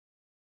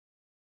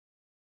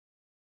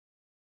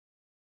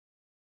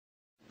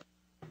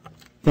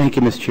Thank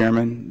you, Mr.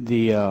 Chairman.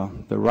 The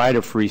right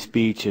of free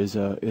speech is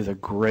a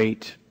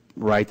great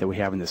right that we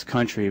have in this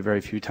country.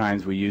 Very few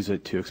times we use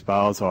it to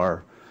espouse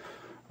our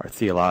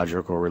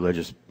theological or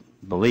religious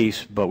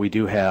beliefs, but we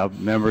do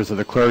have members of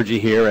the clergy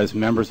here as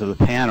members of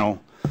the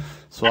panel.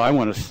 So I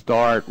want to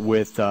start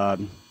with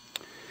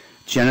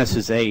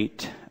Genesis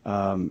 8,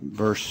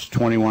 verse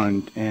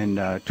 21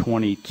 and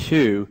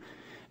 22.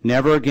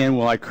 Never again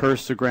will I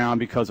curse the ground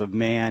because of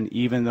man,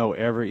 even though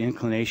every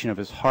inclination of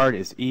his heart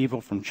is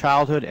evil from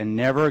childhood, and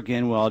never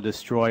again will I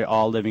destroy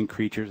all living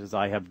creatures as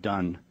I have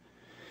done.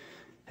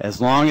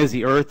 As long as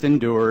the earth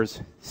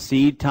endures,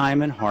 seed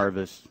time and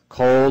harvest,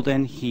 cold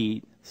and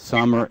heat,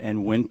 summer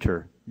and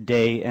winter,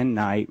 day and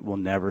night will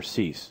never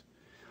cease.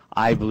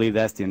 I believe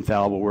that's the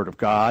infallible word of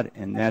God,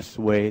 and that's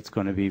the way it's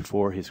going to be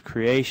for his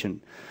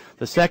creation.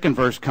 The second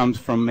verse comes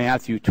from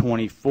Matthew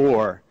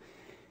 24.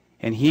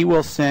 And he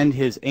will send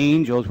his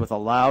angels with a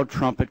loud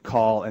trumpet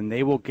call, and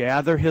they will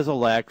gather his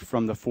elect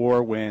from the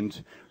four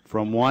winds,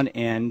 from one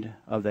end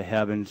of the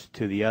heavens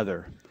to the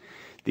other.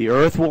 The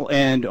earth will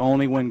end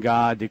only when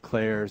God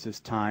declares it's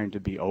time to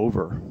be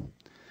over.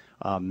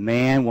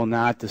 Man will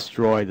not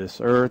destroy this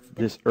earth.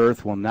 This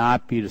earth will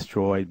not be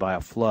destroyed by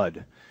a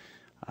flood.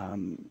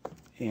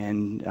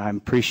 And I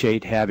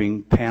appreciate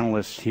having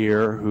panelists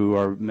here who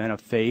are men of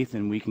faith,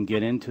 and we can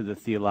get into the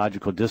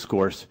theological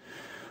discourse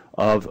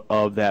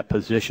of that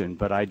position.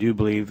 But I do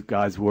believe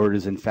God's word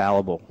is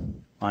infallible,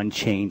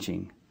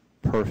 unchanging,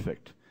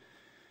 perfect.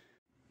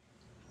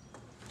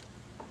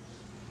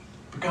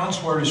 But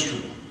God's word is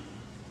true.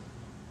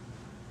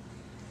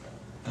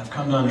 I've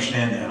come to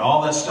understand that.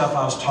 All that stuff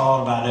I was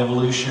taught about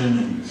evolution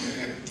and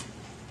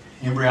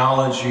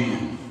embryology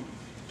and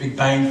Big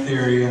Bang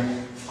Theory,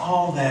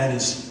 all that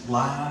is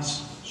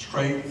lies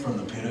straight from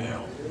the pit of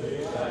hell.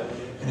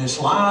 And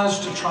it's lies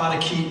to try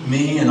to keep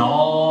me and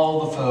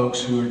all the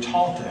folks who are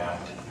taught that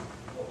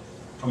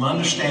from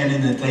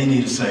understanding that they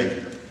need a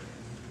Savior.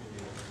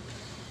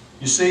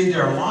 You see,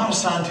 there are a lot of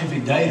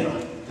scientific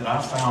data that I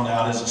found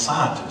out as a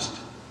scientist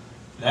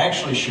that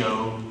actually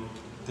show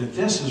that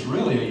this is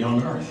really a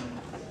young Earth.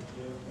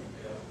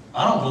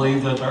 I don't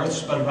believe that the Earth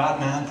is but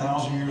about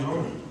 9,000 years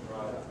old.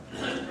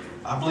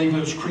 I believe it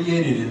was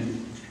created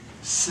in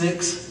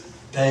 6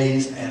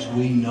 days as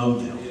we know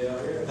them.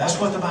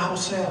 That's what the Bible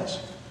says.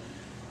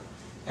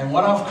 And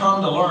what I've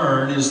come to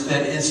learn is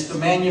that it's the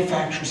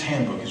manufacturer's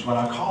handbook, is what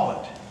I call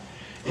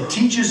it. It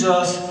teaches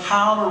us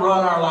how to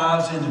run our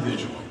lives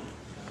individually,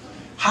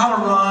 how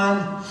to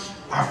run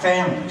our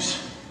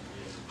families,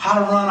 how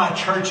to run our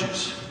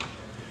churches.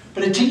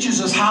 But it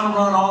teaches us how to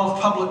run all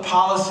of public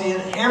policy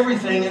and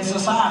everything in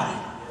society.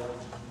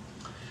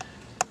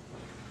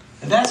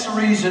 And that's the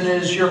reason,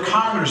 as your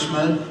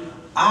congressman,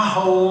 I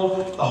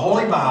hold the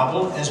Holy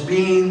Bible as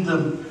being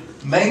the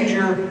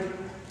major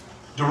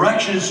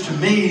directions to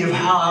me of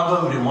how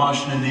I vote in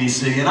Washington,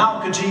 D.C., and I'll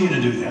continue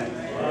to do that.